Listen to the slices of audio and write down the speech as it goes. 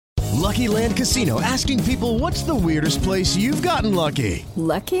Lucky Land Casino, asking people, what's the weirdest place you've gotten lucky?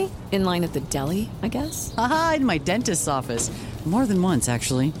 Lucky? In line at the deli, I guess? Aha, in my dentist's office. More than once,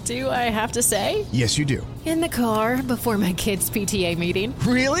 actually. Do I have to say? Yes, you do. In the car before my kids' PTA meeting.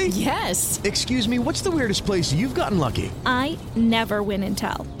 Really? Yes. Excuse me, what's the weirdest place you've gotten lucky? I never win and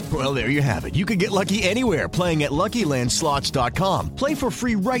tell. Well, there you have it. You can get lucky anywhere, playing at LuckyLandSlots.com. Play for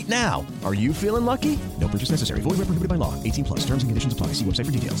free right now. Are you feeling lucky? No purchase necessary. Void where prohibited by law. 18 plus. Terms and conditions apply. See website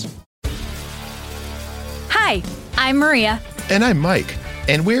for details. Hi, I'm Maria. And I'm Mike.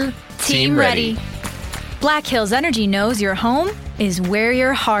 And we're Team Ready. Black Hills Energy knows your home is where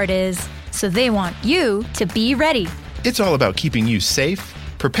your heart is, so they want you to be ready. It's all about keeping you safe,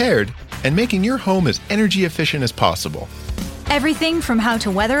 prepared, and making your home as energy efficient as possible. Everything from how to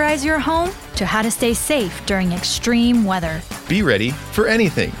weatherize your home to how to stay safe during extreme weather. Be ready for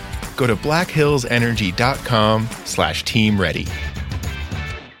anything. Go to blackhillsenergy.com/team ready.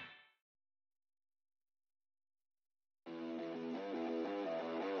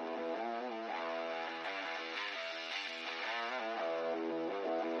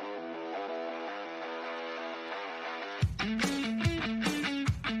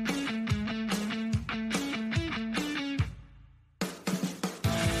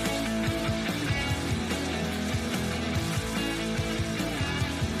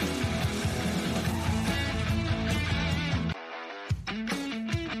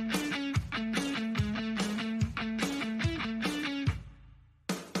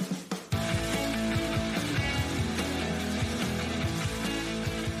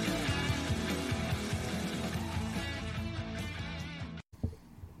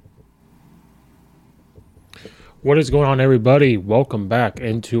 What is going on, everybody? Welcome back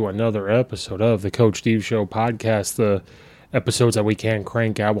into another episode of the Coach Steve Show podcast, the episodes that we can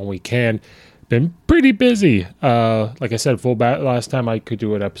crank out when we can. Been pretty busy. Like I said, last time I could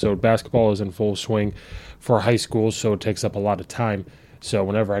do an episode. Basketball is in full swing for high school, so it takes up a lot of time. So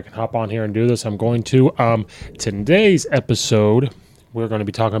whenever I can hop on here and do this, I'm going to. Today's episode, we're going to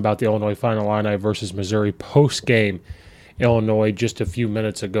be talking about the Illinois Final Illini versus Missouri post-game. Illinois, just a few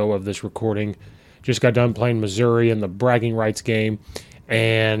minutes ago of this recording, just got done playing Missouri in the bragging rights game,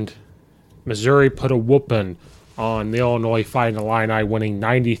 and Missouri put a whooping on the Illinois Fighting Illini, winning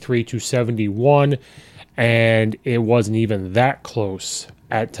 93-71, and it wasn't even that close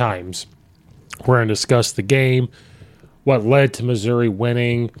at times. We're going to discuss the game, what led to Missouri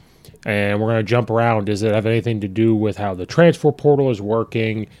winning, and we're going to jump around. Does it have anything to do with how the transfer portal is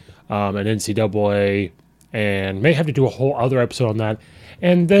working, and NCAA, and may have to do a whole other episode on that.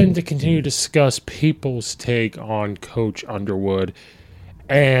 And then to continue to discuss people's take on Coach Underwood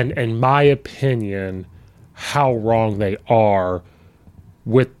and, in my opinion, how wrong they are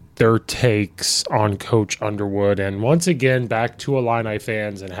with their takes on Coach Underwood. And once again, back to Illini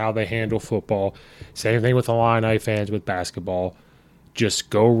fans and how they handle football. Same thing with Illini fans with basketball. Just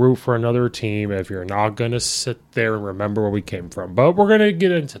go root for another team if you're not going to sit there and remember where we came from. But we're going to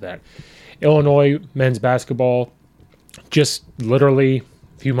get into that. Illinois men's basketball just literally a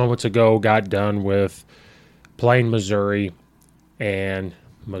few moments ago got done with playing Missouri. And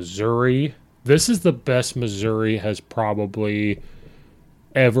Missouri, this is the best Missouri has probably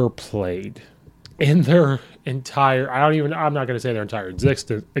ever played in their entire, I'm not going to say their entire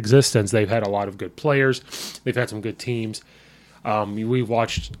existence. They've had a lot of good players. They've had some good teams. We've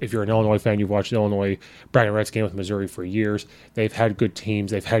watched, if you're an Illinois fan, you've watched the Illinois bragging rights game with Missouri for years. They've had good teams.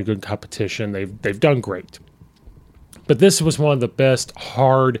 They've had good competition. They've done great. But this was one of the best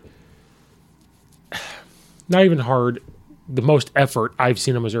the most effort I've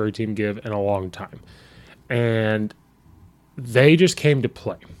seen a Missouri team give in a long time. And they just came to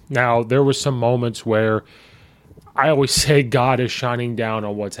play. Now, there was some moments where I always say God is shining down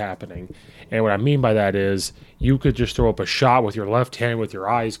on what's happening. And what I mean by that is you could just throw up a shot with your left hand with your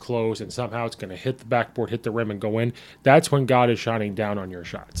eyes closed and somehow it's going to hit the backboard, hit the rim, and go in. That's when God is shining down on your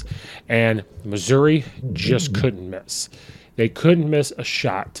shots. And Missouri just couldn't miss. They couldn't miss a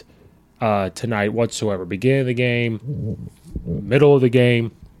shot tonight whatsoever. Beginning of the game, middle of the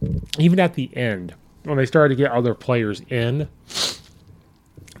game, even at the end, when they started to get other players in,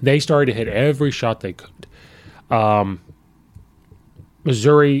 they started to hit every shot they could.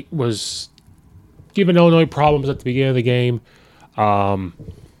 Missouri was giving Illinois problems at the beginning of the game.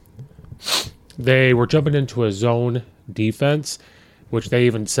 They were jumping into a zone defense, which they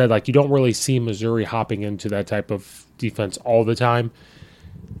even said, like, you don't really see Missouri hopping into that type of defense all the time.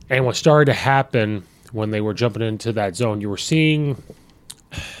 And what started to happen when they were jumping into that zone, you were seeing,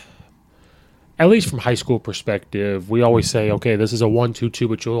 at least from high school perspective, we always say, okay, this is a 1-2-2,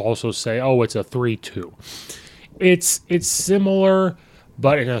 but you'll also say, oh, it's a 3-2. It's similar,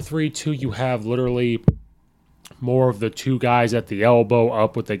 But in a 3-2, you have literally more of the two guys at the elbow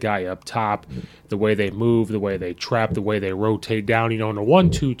up with the guy up top, the way they move, the way they trap, the way they rotate down. In a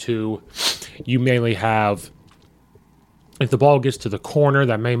 1-2-2, you mainly have, if the ball gets to the corner,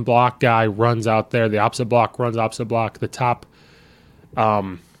 that main block guy runs out there, the opposite block runs opposite block, the top,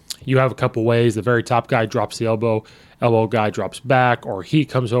 you have a couple ways. The very top guy drops the elbow guy drops back, or he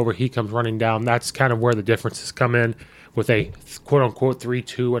comes over, he comes running down. That's kind of where the differences come in with a quote-unquote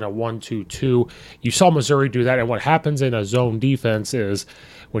 3-2 and a 1-2-2. You saw Missouri do that, and what happens in a zone defense is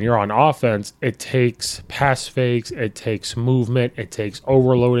when you're on offense, it takes pass fakes, it takes movement, it takes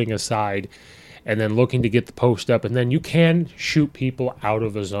overloading aside, and then looking to get the post up, and then you can shoot people out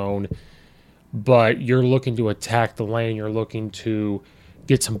of a zone, but you're looking to attack the lane, you're looking to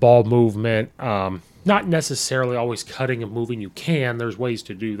get some ball movement, not necessarily always cutting and moving. You can, there's ways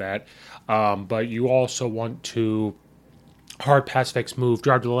to do that, but you also want to hard pass fakes, move,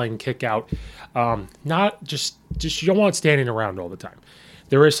 drive to the lane, kick out, not just you don't want standing around all the time.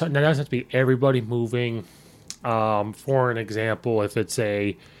 There is something that doesn't have to be everybody moving. For an example, if it's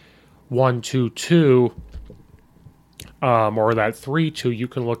a 1-2-2 or that 3-2, you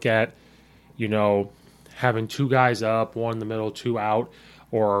can look at, having two guys up, one in the middle, two out,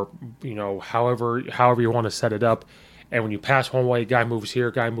 or however you want to set it up. And when you pass one way, guy moves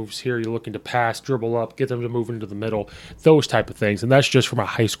here, you're looking to pass, dribble up, get them to move into the middle, those type of things. And that's just from a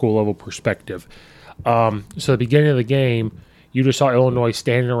high school level perspective. So at the beginning of the game, you just saw Illinois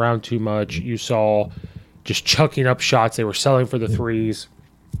standing around too much. You saw just chucking up shots. They were selling for the threes.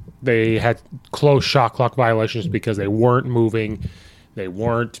 They had close shot clock violations because they weren't moving. They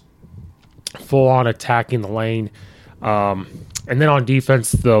weren't full-on attacking the lane. And then on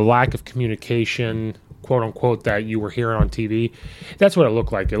defense, the lack of communication, quote-unquote, that you were hearing on TV, that's what it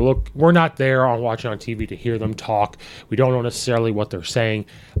looked like. We're not there on watching on TV to hear them talk. We don't know necessarily what they're saying,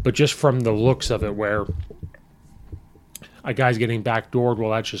 but just from the looks of it, where a guy's getting backdoored,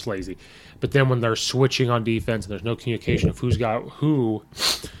 well, that's just lazy. But then when they're switching on defense and there's no communication of who's got who,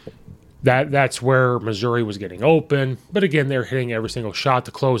 that's where Missouri was getting open. But again, they're hitting every single shot.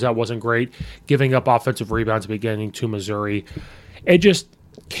 The closeout wasn't great, giving up offensive rebounds beginning to Missouri.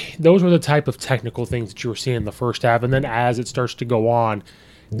 Those were the type of technical things that you were seeing in the first half. And then as it starts to go on,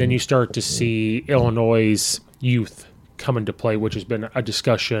 then you start to see Illinois' youth come into play, which has been a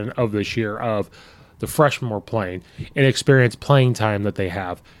discussion of this year of the freshmen were playing, inexperienced playing time that they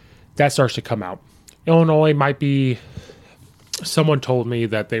have. That starts to come out. Illinois might be, someone told me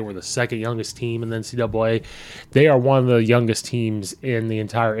that they were the second youngest team in the NCAA. They are one of the youngest teams in the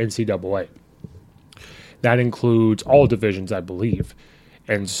entire NCAA. That includes all divisions, I believe.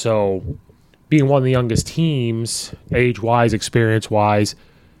 And so being one of the youngest teams, age-wise, experience-wise,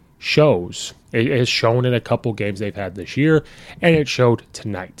 shows. It has shown in a couple games they've had this year, and it showed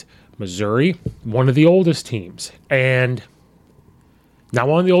tonight. Missouri, one of the oldest teams, and not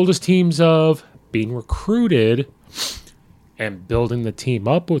one of the oldest teams of being recruited and building the team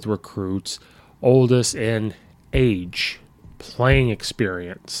up with recruits, oldest in age, playing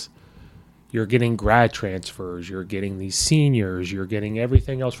experience. You're getting grad transfers, you're getting these seniors, you're getting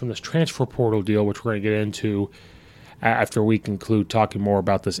everything else from this transfer portal deal, which we're going to get into after we conclude talking more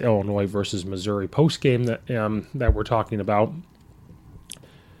about this Illinois versus Missouri postgame that we're talking about.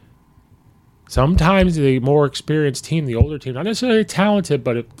 Sometimes the more experienced team, the older team, not necessarily talented,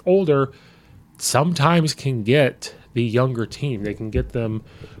 but older, sometimes can get the younger team. They can get them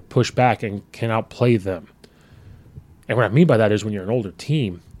pushed back and can outplay them. And what I mean by that is when you're an older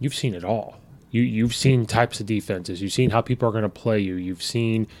team, you've seen it all. You've seen types of defenses. You've seen how people are going to play you. You've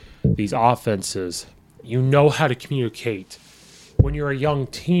seen these offenses. You know how to communicate. When you're a young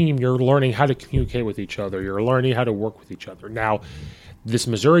team, you're learning how to communicate with each other. You're learning how to work with each other. Now, this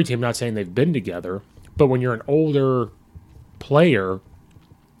Missouri team, not saying they've been together, but when you're an older player,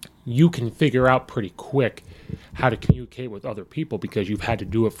 you can figure out pretty quick how to communicate with other people because you've had to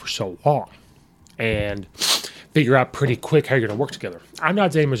do it for so long and figure out pretty quick how you're going to work together. I'm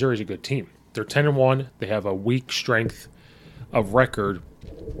not saying Missouri's a good team. They're 10-1. They have a weak strength of record,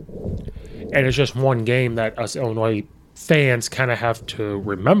 and it's just one game that us Illinois fans kind of have to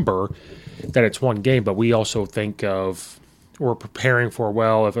remember that it's one game, but we also think of we're preparing for,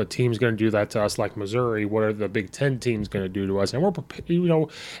 well, if a team's going to do that to us like Missouri, what are the Big Ten teams going to do to us? And we're,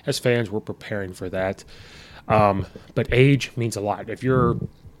 as fans, we're preparing for that. But age means a lot. If you're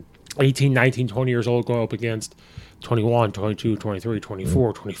 18, 19, 20 years old going up against 21, 22, 23,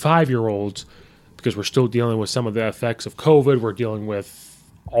 24, 25-year-olds, because we're still dealing with some of the effects of COVID, we're dealing with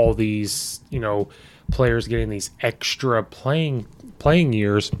all these, players getting these extra playing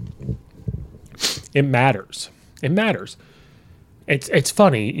years, it matters. It matters. It's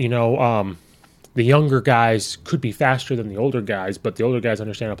funny, the younger guys could be faster than the older guys, but the older guys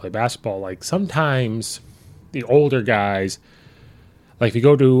understand how to play basketball. Like sometimes the older guys, like if you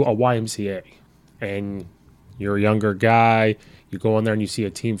go to a YMCA and you're a younger guy, you go in there and you see a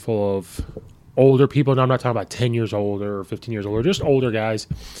team full of older people. No, I'm not talking about 10 years older or 15 years older, just older guys.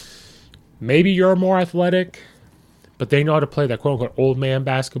 Maybe you're more athletic, but they know how to play that quote-unquote old man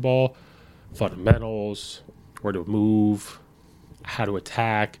basketball, fundamentals, where to move, how to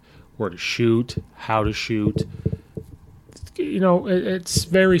attack, where to shoot, how to shoot. It's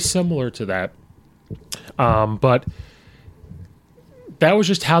very similar to that. But that was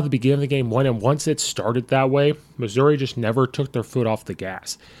just how the beginning of the game went. And once it started that way, Missouri just never took their foot off the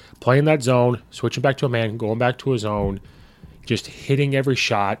gas. Playing that zone, switching back to a man, going back to a zone, just hitting every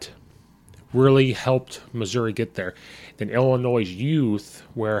shot really helped Missouri get there. Then Illinois' youth,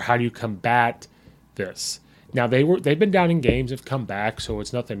 where how do you combat this? Now they've been down in games, have come back, so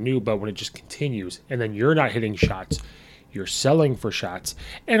it's nothing new, but when it just continues, and then you're not hitting shots, you're selling for shots.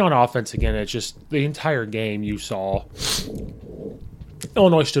 And on offense, again, it's just the entire game you saw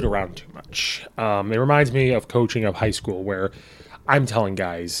Illinois stood around too much. It reminds me of coaching of high school where I'm telling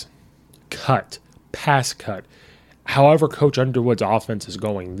guys, cut, pass cut. However Coach Underwood's offense is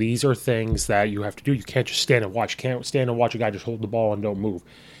going, these are things that you have to do. You can't just stand and watch. You can't stand and watch a guy just hold the ball and don't move.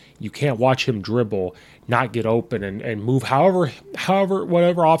 You can't watch him dribble, not get open and move. However,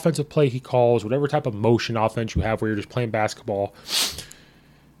 whatever offensive play he calls, whatever type of motion offense you have where you're just playing basketball,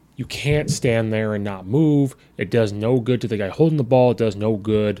 you can't stand there and not move. It does no good to the guy holding the ball. It does no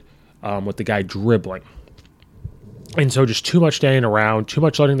good with the guy dribbling. And so just too much standing around, too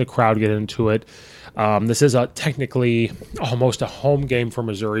much letting the crowd get into it. This is technically almost a home game for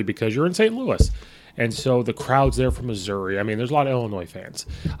Missouri because you're in St. Louis. And so the crowd's there for Missouri. I mean, there's a lot of Illinois fans.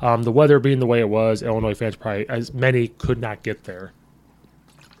 The weather being the way it was, Illinois fans probably, as many, could not get there.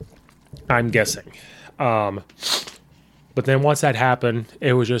 I'm guessing. But then once that happened,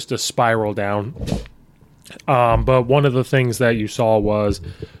 it was just a spiral down. But one of the things that you saw was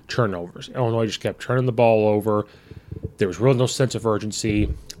turnovers. Illinois just kept turning the ball over. There was really no sense of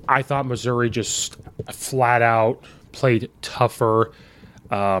urgency. I thought Missouri just flat out played tougher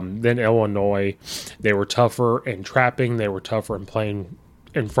than Illinois. They were tougher in trapping. They were tougher in playing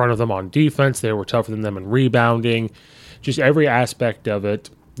in front of them on defense. They were tougher than them in rebounding. Just every aspect of it.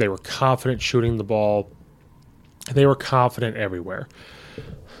 They were confident shooting the ball. They were confident everywhere.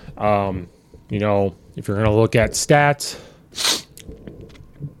 If you're going to look at stats,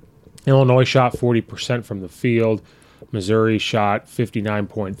 Illinois shot 40% from the field. Missouri shot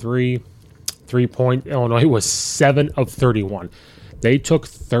 59.3. 3-point. Illinois was 7 of 31. They took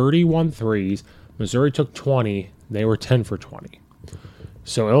 31 threes. Missouri took 20. They were 10 for 20.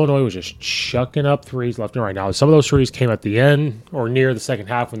 So Illinois was just chucking up threes left and right. Now, some of those threes came at the end or near the second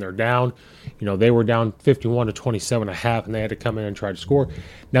half when they're down. They were down 51 to 27 and a half, and they had to come in and try to score.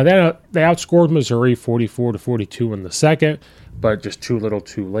 Now, they outscored Missouri 44 to 42 in the second, but just too little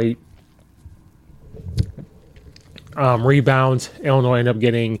too late. Rebounds, Illinois ended up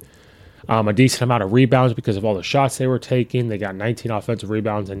getting a decent amount of rebounds because of all the shots they were taking. They got 19 offensive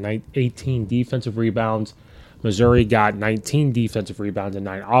rebounds and 18 defensive rebounds. Missouri got 19 defensive rebounds and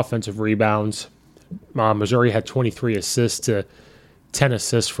 9 offensive rebounds. Missouri had 23 assists to 10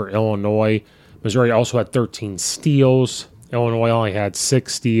 assists for Illinois. Missouri also had 13 steals. Illinois only had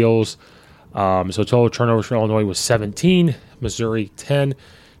 6 steals. So total turnovers for Illinois was 17. Missouri 10.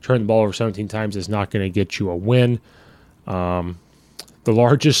 Turning the ball over 17 times is not going to get you a win. The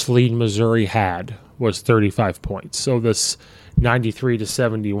largest lead Missouri had was 35 points. So this 93 to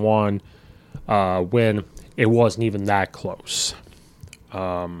 71 win, it wasn't even that close.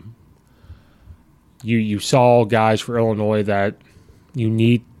 You saw guys for Illinois that you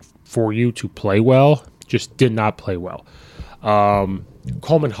need for you to play well, just did not play well.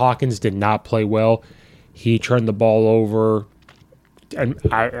 Coleman Hawkins did not play well. He turned the ball over, and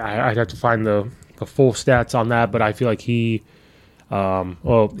I'd have to find the full stats on that, but I feel like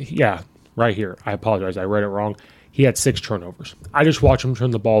right here. I apologize. I read it wrong. He had 6 turnovers. I just watched him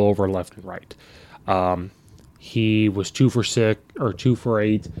turn the ball over left and right. He was 2 for 6 or 2 for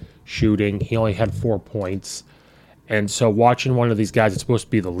 8 shooting. He only had 4 points. And so watching one of these guys that's supposed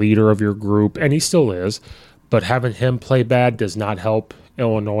to be the leader of your group, and he still is, but having him play bad does not help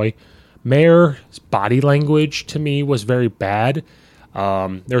Illinois. Mayer's body language to me was very bad.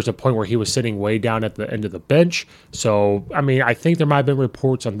 There was a point where he was sitting way down at the end of the bench. So, I think there might have been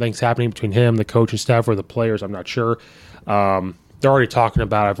reports on things happening between him, the coaching staff, or the players. I'm not sure. They're already talking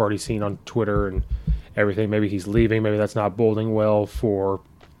about it. I've already seen on Twitter and everything. Maybe he's leaving. Maybe that's not boding well for,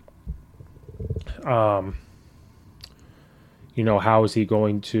 how is he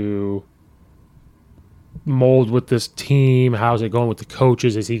going to mold with this team? How's it going with the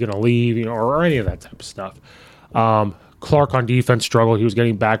coaches? Is he going to leave? Or any of that type of stuff. Clark on defense struggled. He was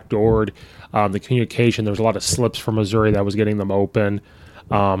getting backdoored. The communication, there was a lot of slips from Missouri that was getting them open.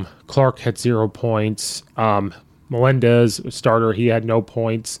 Clark had 0 points. Melendez, starter, he had no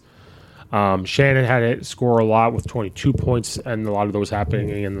points. Shannon had to score a lot with 22 points, and a lot of those happening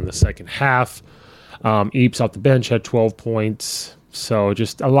in the second half. Eaps off the bench had 12 points. So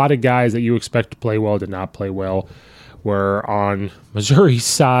just a lot of guys that you expect to play well did not play well. Where on Missouri's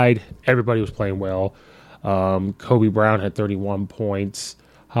side, everybody was playing well. Kobe Brown had 31 points.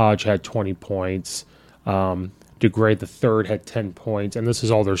 Hodge had 20 points. DeGray the third had 10 points. And this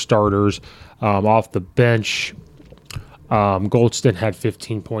is all their starters. Off the bench, Goldston had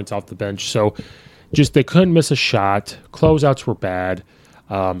 15 points off the bench. So just they couldn't miss a shot. Closeouts were bad.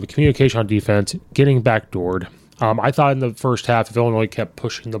 The communication on defense, getting backdoored. I thought in the first half, if Illinois kept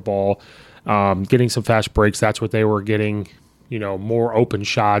pushing the ball, getting some fast breaks, that's what they were getting, more open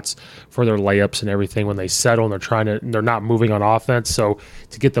shots for their layups and everything. When they settle and they're not moving on offense. So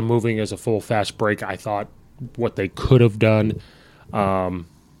to get them moving as a full fast break, I thought what they could have done.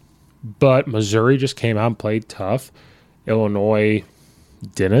 But Missouri just came out and played tough. Illinois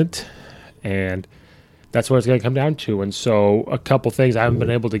didn't. And that's what it's going to come down to. And so a couple things, I haven't been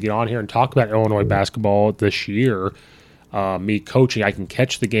able to get on here and talk about Illinois basketball this year. Me coaching, I can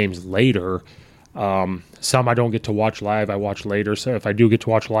catch the games later. Some I don't get to watch live. I watch later. So if I do get to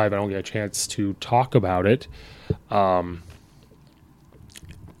watch live, I don't get a chance to talk about it.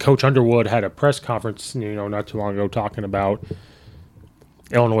 Coach Underwood had a press conference, not too long ago talking about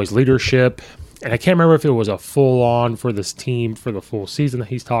Illinois' leadership. And I can't remember if it was a full-on for this team for the full season that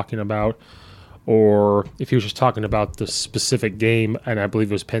he's talking about, or if he was just talking about the specific game, and I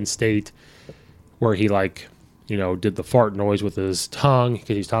believe it was Penn State, where he did the fart noise with his tongue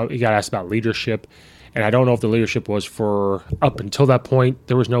because he got asked about leadership. And I don't know if the leadership was for up until that point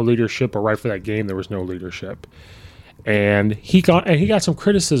there was no leadership, or right for that game there was no leadership. And he got some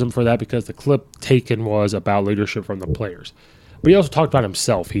criticism for that because the clip taken was about leadership from the players. But he also talked about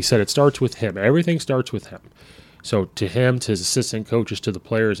himself. He said it starts with him. Everything starts with him. So to him, to his assistant coaches, to the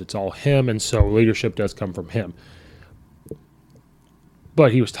players, it's all him, and so leadership does come from him.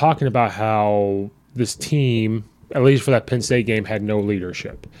 But he was talking about how this team, at least for that Penn State game, had no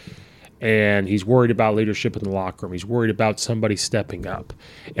leadership. And he's worried about leadership in the locker room. He's worried about somebody stepping up.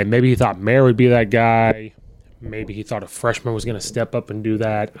 And maybe he thought Mayer would be that guy. Maybe he thought a freshman was going to step up and do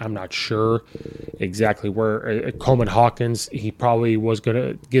that. I'm not sure exactly where. Coleman Hawkins, he probably was going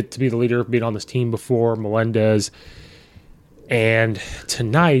to get to be the leader, being on this team before. Melendez. And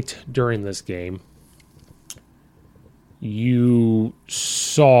tonight, during this game, you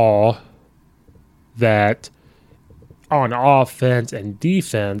saw that on offense and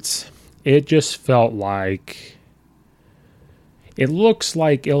defense, it just felt like it looks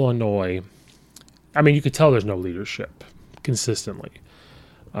like Illinois. I mean, you could tell there's no leadership consistently.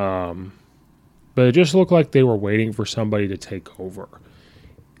 But it just looked like they were waiting for somebody to take over.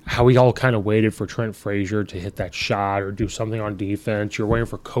 How we all kind of waited for Trent Frazier to hit that shot or do something on defense. You're waiting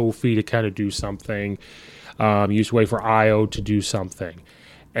for Kofi to kind of do something. You just wait for Io to do something.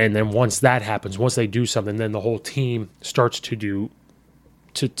 And then once that happens, once they do something, then the whole team starts to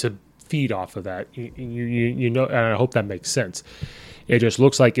feed off of that. And I hope that makes sense. It just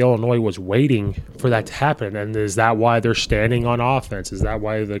looks like Illinois was waiting for that to happen. And is that why they're standing on offense? Is that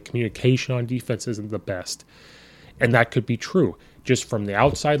why the communication on defense isn't the best? And that could be true. Just from the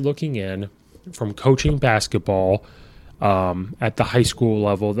outside looking in, from coaching basketball at the high school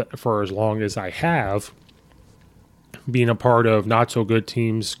level for as long as I have, being a part of not so good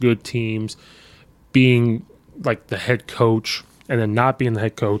teams, being like the head coach, and then not being the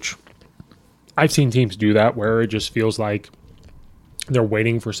head coach. I've seen teams do that where it just feels like they're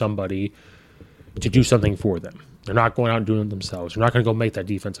waiting for somebody to do something for them. They're not going out and doing it themselves. They're not going to go make that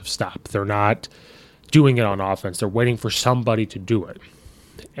defensive stop. They're not doing it on offense. They're waiting for somebody to do it.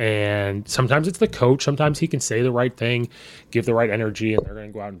 And sometimes it's the coach. Sometimes he can say the right thing, give the right energy, and they're going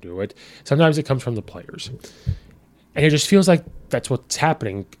to go out and do it. Sometimes it comes from the players. And it just feels like that's what's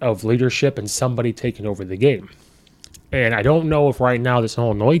happening, of leadership and somebody taking over the game. And I don't know if right now this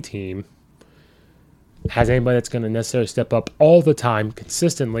Illinois team has anybody that's going to necessarily step up all the time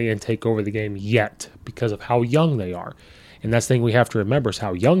consistently and take over the game yet, because of how young they are. And that's the thing we have to remember, is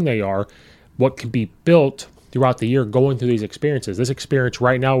how young they are, what can be built throughout the year going through these experiences. This experience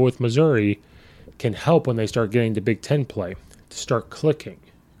right now with Missouri can help when they start getting to Big Ten play, to start clicking.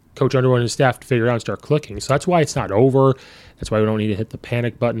 Coach Underwood and his staff to figure it out and start clicking. So that's why it's not over. That's why we don't need to hit the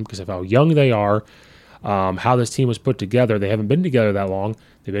panic button, because of how young they are. how this team was put together. They haven't been together that long.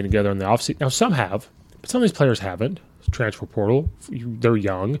 They've been together in the offseason. Now, some have, but some of these players haven't. Transfer portal, they're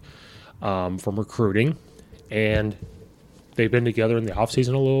young from recruiting, and they've been together in the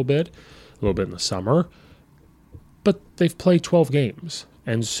offseason a little bit in the summer, but they've played 12 games.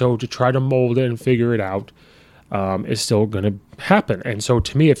 And so to try to mold it and figure it out is still going to happen. And so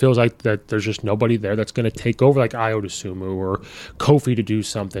to me, it feels like that there's just nobody there that's going to take over, like Io DeSumo or Kofi to do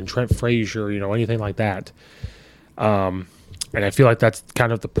something, Trent Frazier, anything like that. And I feel like that's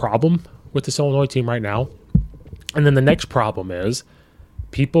kind of the problem with this Illinois team right now. And then the next problem is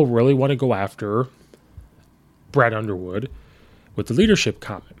people really want to go after Brad Underwood with the leadership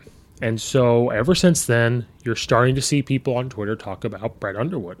comment. And so ever since then, you're starting to see people on Twitter talk about Brad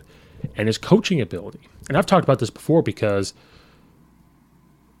Underwood and his coaching ability. And I've talked about this before because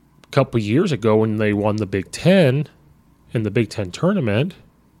a couple years ago when they won the Big Ten in the Big Ten tournament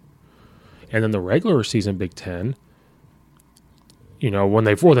and then the regular season Big Ten, when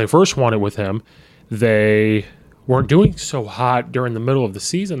they first won it with him, they weren't doing so hot during the middle of the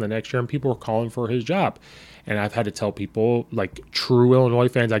season the next year, and people were calling for his job. And I've had to tell people, like true Illinois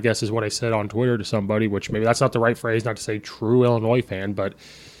fans, I guess is what I said on Twitter to somebody, which maybe that's not the right phrase, not to say true Illinois fan, but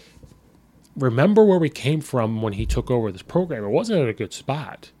remember where we came from when he took over this program. It wasn't in a good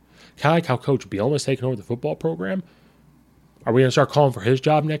spot. Kind of like how Coach Bielema is taking over the football program. Are we going to start calling for his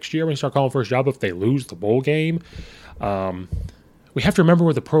job next year? Are we going to start calling for his job if they lose the bowl game? We have to remember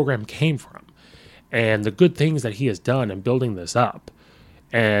where the program came from and the good things that he has done in building this up.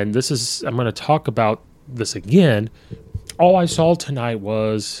 And I'm going to talk about this again. All I saw tonight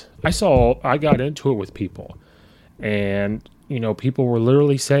was, I got into it with people. And, people were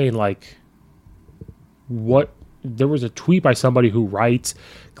literally saying, like, there was a tweet by somebody who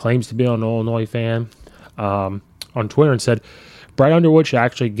claims to be an Illinois fan, on Twitter and said, Brad Underwood should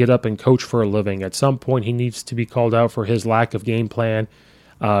actually get up and coach for a living. At some point, he needs to be called out for his lack of game plan,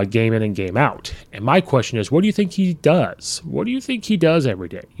 game in and game out. And my question is, what do you think he does? What do you think he does every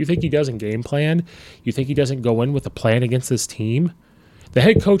day? You think he doesn't game plan? You think he doesn't go in with a plan against this team? The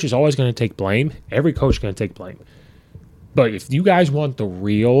head coach is always going to take blame. Every coach is going to take blame. But if you guys want the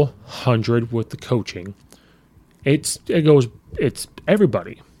real 100 with the coaching, it's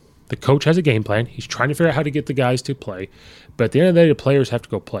everybody. The coach has a game plan. He's trying to figure out how to get the guys to play. But at the end of the day, the players have to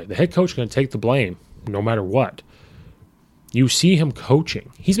go play. The head coach is going to take the blame no matter what. You see him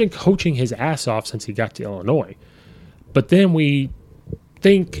coaching. He's been coaching his ass off since he got to Illinois. But then we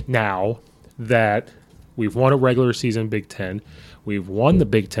think now that we've won a regular season Big Ten. We've won the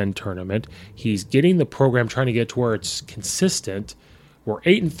Big Ten tournament. He's getting the program, trying to get to where it's consistent. We're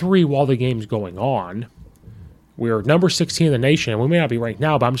 8-3 while the game's going on. We're number 16 in the nation, and we may not be right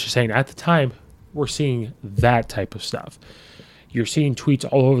now, but I'm just saying at the time, we're seeing that type of stuff. You're seeing tweets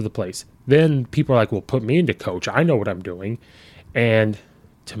all over the place. Then people are like, well, put me into coach. I know what I'm doing. And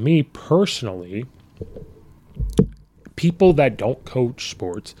to me personally, people that don't coach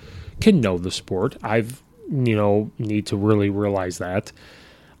sports can know the sport. Need to really realize that.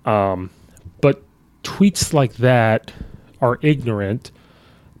 But tweets like that are ignorant.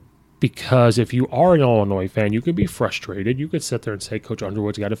 Because if you are an Illinois fan, you could be frustrated. You could sit there and say, Coach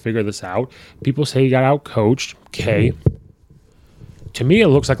Underwood's got to figure this out. People say he got out-coached. Okay. To me, it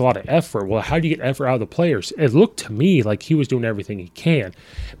looks like a lot of effort. Well, how do you get effort out of the players? It looked to me like he was doing everything he can.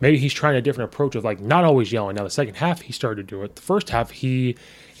 Maybe he's trying a different approach of, like, not always yelling. Now, the second half, he started to do it. The first half, he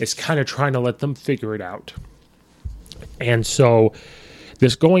is kind of trying to let them figure it out. And so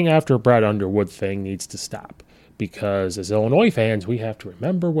this going after Brad Underwood thing needs to stop. Because as Illinois fans, we have to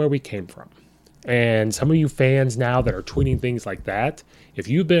remember where we came from. And some of you fans now that are tweeting things like that, if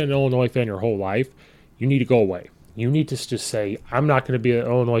you've been an Illinois fan your whole life, you need to go away. You need to just say, I'm not going to be an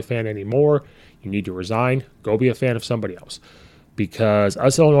Illinois fan anymore. You need to resign. Go be a fan of somebody else. Because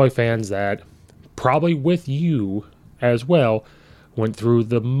us Illinois fans that probably with you as well went through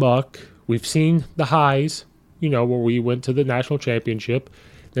the muck. We've seen the highs, where we went to the national championship.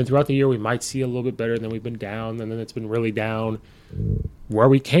 Then throughout the year, we might see a little bit better, and then we've been down, and then it's been really down. Where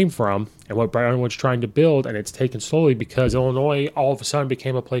we came from and what Brad Underwood's trying to build, and it's taken slowly because Illinois all of a sudden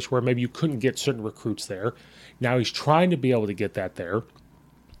became a place where maybe you couldn't get certain recruits there. Now he's trying to be able to get that there.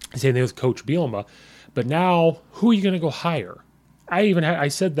 Same thing with Coach Bielema. But now, who are you going to go hire? I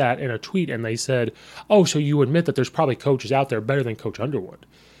said that in a tweet, and they said, oh, so you admit that there's probably coaches out there better than Coach Underwood.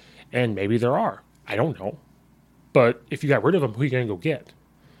 And maybe there are. I don't know. But if you got rid of him, who are you going to go get?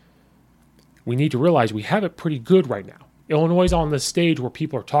 We need to realize we have it pretty good right now. Illinois is on the stage where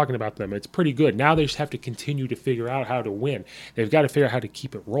people are talking about them. It's pretty good. Now they just have to continue to figure out how to win. They've got to figure out how to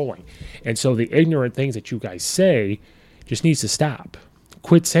keep it rolling. And so the ignorant things that you guys say just needs to stop.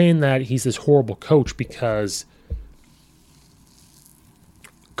 quit saying that he's this horrible coach, because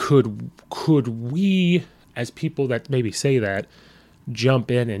could we, as people that maybe say that,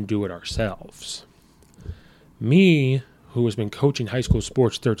 jump in and do it ourselves? Me, who has been coaching high school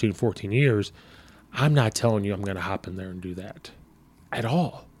sports 13, 14 years, I'm not telling you I'm going to hop in there and do that at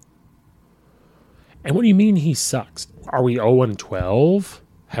all. And what do you mean he sucks? Are we 0-12?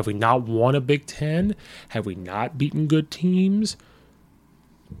 Have we not won a Big Ten? Have we not beaten good teams?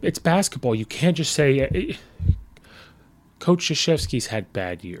 It's basketball. You can't just say, Coach Krzyzewski's had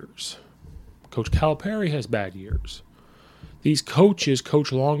bad years. Coach Calipari has bad years. These coaches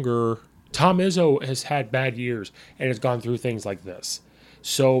coach longer. Tom Izzo has had bad years and has gone through things like this.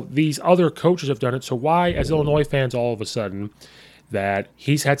 So these other coaches have done it. So why, as Illinois fans, all of a sudden, that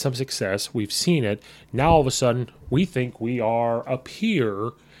he's had some success, we've seen it, now all of a sudden we think we are up here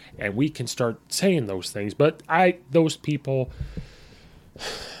and we can start saying those things. But those people,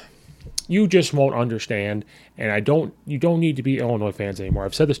 you just won't understand. And you don't need to be Illinois fans anymore.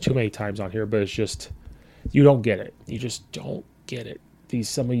 I've said this too many times on here, but it's just, you don't get it. You just don't get it.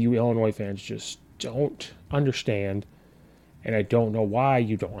 Some of you Illinois fans just don't understand. And I don't know why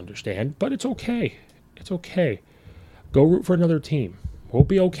you don't understand, but it's okay. It's okay. Go root for another team. We'll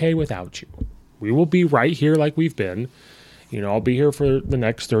be okay without you. We will be right here like we've been. I'll be here for the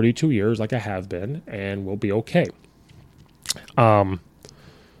next 32 years like I have been, and we'll be okay. And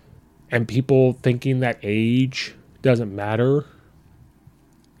people thinking that age doesn't matter,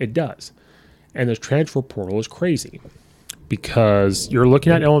 it does. And this transfer portal is crazy, because you're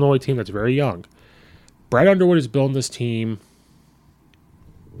looking at an Illinois team that's very young. Brad Underwood is building this team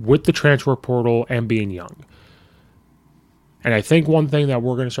with the transfer portal and being young. And I think one thing that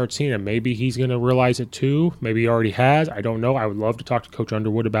we're going to start seeing, and maybe he's going to realize it too, maybe he already has, I don't know. I would love to talk to Coach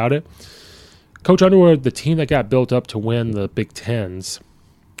Underwood about it. Coach Underwood, the team that got built up to win the Big Tens,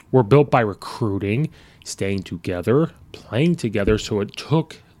 were built by recruiting, staying together, playing together. So it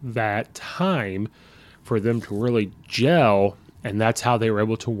took that time for them to really gel, and that's how they were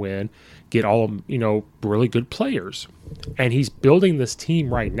able to win, get all, really good players. And he's building this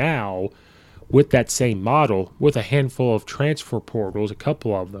team right now with that same model, with a handful of transfer portals, a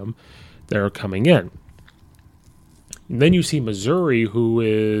couple of them that are coming in. And then you see Missouri, who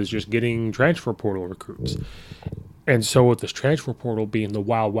is just getting transfer portal recruits. And so with this transfer portal being the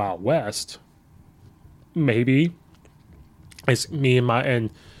wild, wild west, maybe it's me and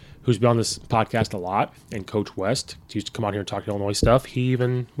who's been on this podcast a lot, and Coach West used to come out here and talk Illinois stuff. He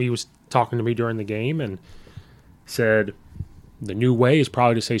was talking to me during the game and said the new way is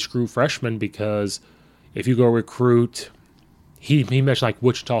probably to say screw freshmen, because if you go recruit, he mentioned like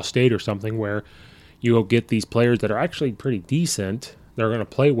Wichita State or something, where you go get these players that are actually pretty decent, they're going to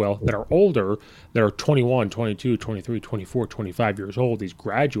play well, that are older, that are 21, 22, 23, 24, 25 years old, these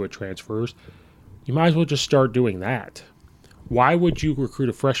graduate transfers. You might as well just start doing that. Why would you recruit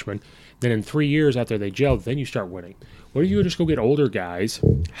a freshman, then in 3 years after they gel, then you start winning? What if you just go get older guys,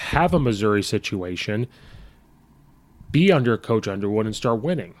 have a Missouri situation, be under Coach Underwood, and start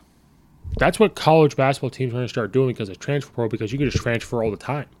winning? That's what college basketball teams are going to start doing because of transfer portal, because you can just transfer all the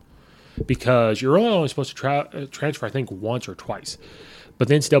time. Because you're only supposed to transfer, I think, once or twice. But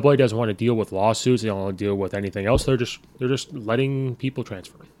the NCAA doesn't want to deal with lawsuits. They don't want to deal with anything else. They're just letting people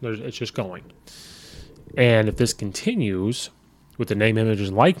transfer. It's just going. And if this continues with the name, image,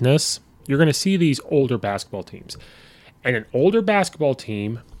 and likeness, you're going to see these older basketball teams. And an older basketball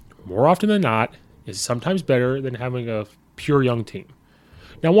team, more often than not, is sometimes better than having a pure young team.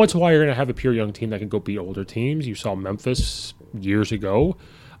 Now, once in a while, you're going to have a pure young team that can go beat older teams. You saw Memphis years ago.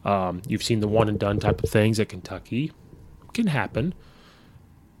 You've seen the one-and-done type of things at Kentucky. It can happen.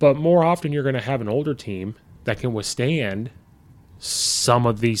 But more often, you're going to have an older team that can withstand some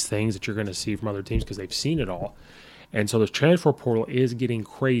of these things that you're going to see from other teams because they've seen it all. And so this transfer portal is getting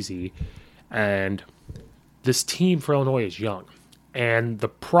crazy. And this team for Illinois is young. And the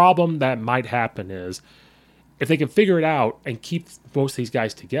problem that might happen is if they can figure it out and keep most of these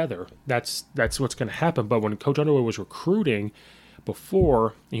guys together, that's what's going to happen. But when Coach Underwood was recruiting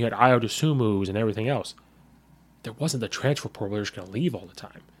before, and you had Ayo DeSumu's and everything else, there wasn't the transfer portal. They're just going to leave all the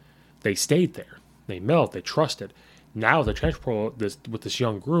time. They stayed there. They melt. They trusted. Now the transfer portal with this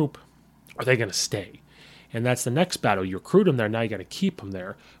young group, are they going to stay? And that's the next battle. You recruit them there. Now you got to keep them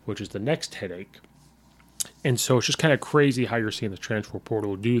there, which is the next headache. And so it's just kind of crazy how you're seeing the transfer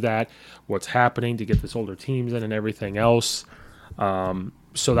portal do that, what's happening to get this older teams in and everything else.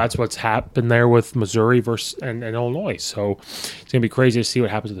 So that's what's happened there with Missouri versus and Illinois. So it's going to be crazy to see what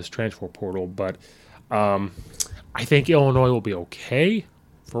happens with this transfer portal. But I think Illinois will be okay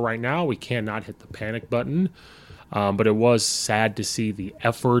for right now. We cannot hit the panic button. But it was sad to see the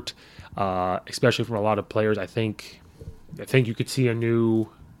effort, especially from a lot of players. I think you could see a new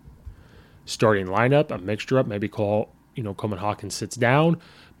starting lineup, a mixture up. Maybe Coleman Hawkins sits down.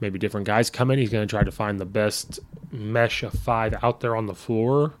 Maybe different guys come in. He's going to try to find the best mesh of 5 out there on the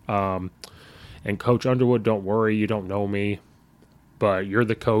floor. And Coach Underwood, don't worry, you don't know me, but you're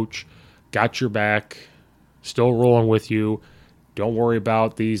the coach. Got your back. Still rolling with you. Don't worry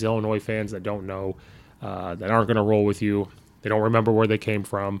about these Illinois fans that don't know, that aren't going to roll with you. They don't remember where they came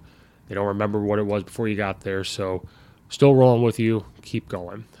from. They don't remember what it was before you got there. So still rolling with you. Keep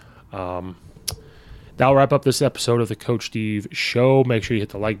going. That'll wrap up this episode of the Coach Steve Show. Make sure you hit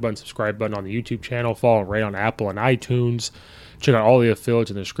the like button, subscribe button on the YouTube channel. Follow right on Apple and iTunes. Check out all the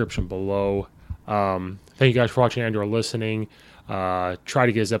affiliates in the description below. Thank you guys for watching and or listening. Try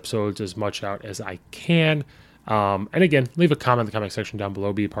to get his episodes as much out as I can. And again, leave a comment in the comment section down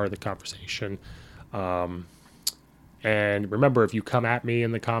below. Be a part of the conversation. And remember, if you come at me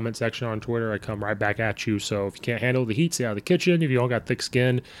in the comment section on Twitter, I come right back at you. So if you can't handle the heat, stay out of the kitchen. If you don't got thick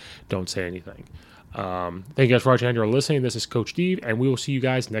skin, don't say anything. Thank you guys for watching and or listening. This is Coach Steve, and we will see you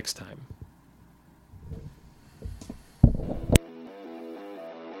guys next time.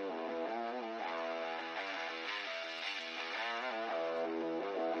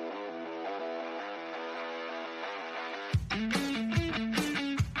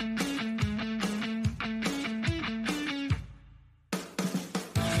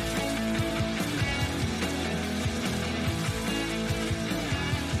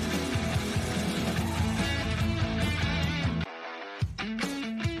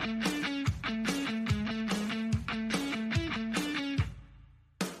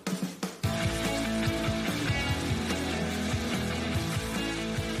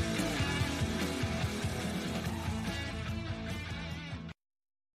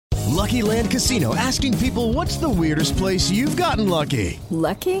 Lucky Land Casino, asking people, what's the weirdest place you've gotten lucky?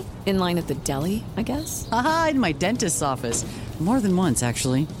 Lucky? In line at the deli, I guess? Aha, in my dentist's office. More than once,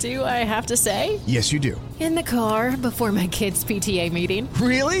 actually. Do I have to say? Yes, you do. In the car before my kids' PTA meeting.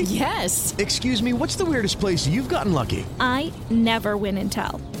 Really? Yes. Excuse me, what's the weirdest place you've gotten lucky? I never win and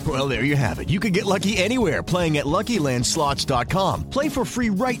tell. Well, there you have it. You can get lucky anywhere, playing at LuckyLandSlots.com. Play for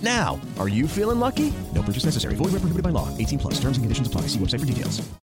free right now. Are you feeling lucky? No purchase necessary. Void where prohibited by law. 18+. Terms and conditions apply. See website for details.